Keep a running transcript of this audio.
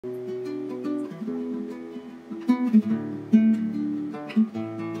Hey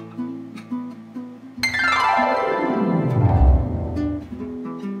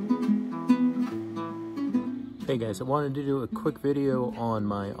guys, I wanted to do a quick video on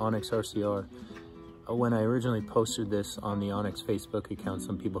my Onyx RCR. When I originally posted this on the Onyx Facebook account,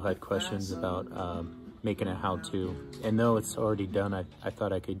 some people had questions about making a how-to. And though it's already done, I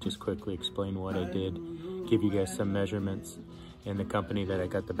thought I could just quickly explain what I did, give you guys some measurements and the company that I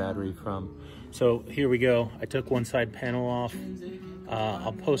got the battery from. So here we go. I took one side panel off.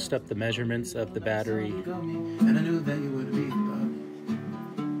 I'll post up the measurements of the battery. And I knew that you would be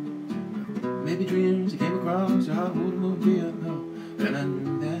maybe dreams you came across your heart would be up, no. And I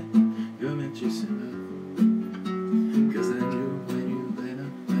knew that you were meant to send up, cause I knew when you let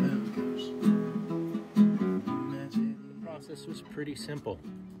up goes. The process was pretty simple.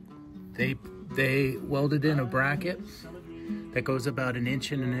 They welded in a bracket that goes about 1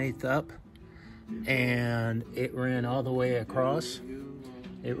 1/8 up, and it ran all the way across.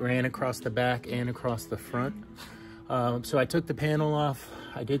 It ran across the back and across the front. So I took the panel off.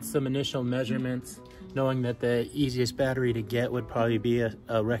 I did some initial measurements, knowing that the easiest battery to get would probably be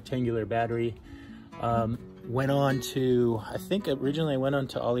a rectangular battery. Went on to, I think originally I went on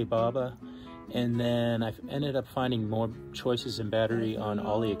to Alibaba, and then I ended up finding more choices in battery on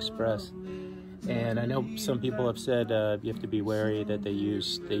AliExpress. And I know some people have said you have to be wary that they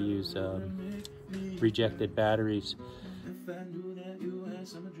use rejected batteries.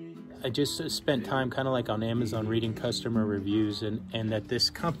 I just spent time kind of like on Amazon reading customer reviews, and that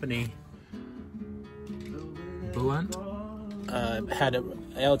this company, Blunt, had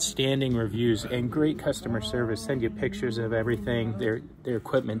outstanding reviews and great customer service. Send you pictures of everything, their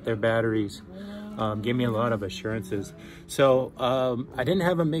equipment, their batteries. Gave me a lot of assurances. So I didn't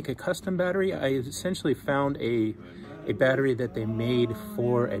have them make a custom battery. I essentially found a battery that they made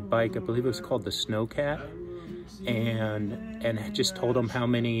for a bike. I believe it was called the Snowcat. And I just told them how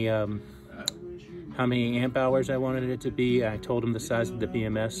many amp hours I wanted it to be. I told them the size of the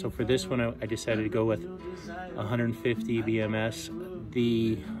BMS. So for this one, I decided to go with 150 BMS.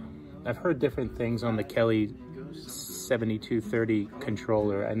 I've heard different things on the Kelly 7230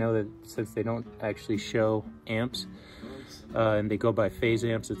 controller. I know that since they don't actually show amps and they go by phase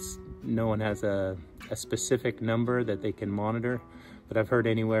amps, no one has a specific number that they can monitor. But I've heard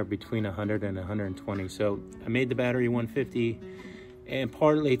anywhere between 100 and 120. So I made the battery 150, and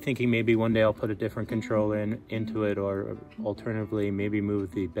partly thinking maybe one day I'll put a different controller into it, or alternatively maybe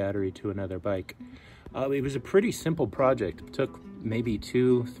move the battery to another bike. It was a pretty simple project. It took maybe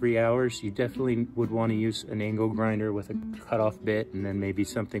 2-3 hours. You definitely would want to use an angle grinder with a cutoff bit, and then maybe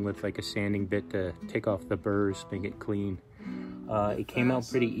something with like a sanding bit to take off the burrs, make it clean. It came out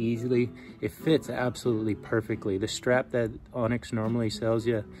pretty easily. It fits absolutely perfectly. The strap that Onyx normally sells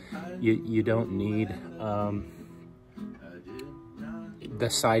you don't need. The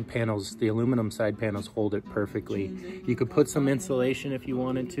side panels, the aluminum side panels hold it perfectly. You could put some insulation if you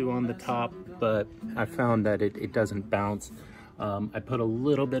wanted to on the top, but I found that it doesn't bounce. I put a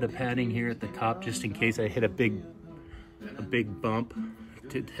little bit of padding here at the top just in case I hit a big bump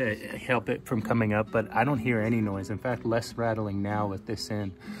to help it from coming up, but I don't hear any noise. In fact, less rattling now with this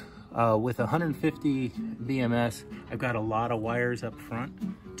in. With 150 BMS, I've got a lot of wires up front.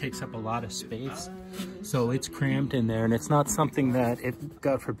 It takes up a lot of space, so it's cramped in there, and it's not something that, if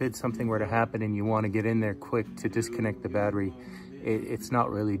God forbid something were to happen and you want to get in there quick to disconnect the battery, it's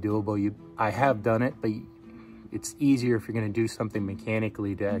not really doable. I have done it, but it's easier if you're going to do something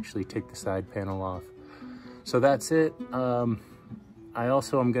mechanically to actually take the side panel off. So that's it. I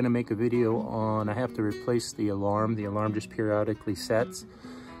also am going to make a video on, I have to replace the alarm. The alarm just periodically sets,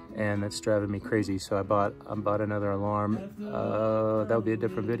 and that's driving me crazy. So I bought another alarm. That'll be a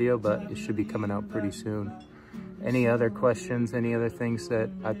different video, but it should be coming out pretty soon. Any other questions, any other things that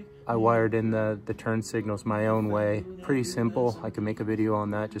I wired in the turn signals my own way? Pretty simple. I can make a video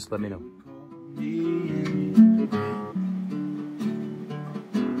on that. Just let me know.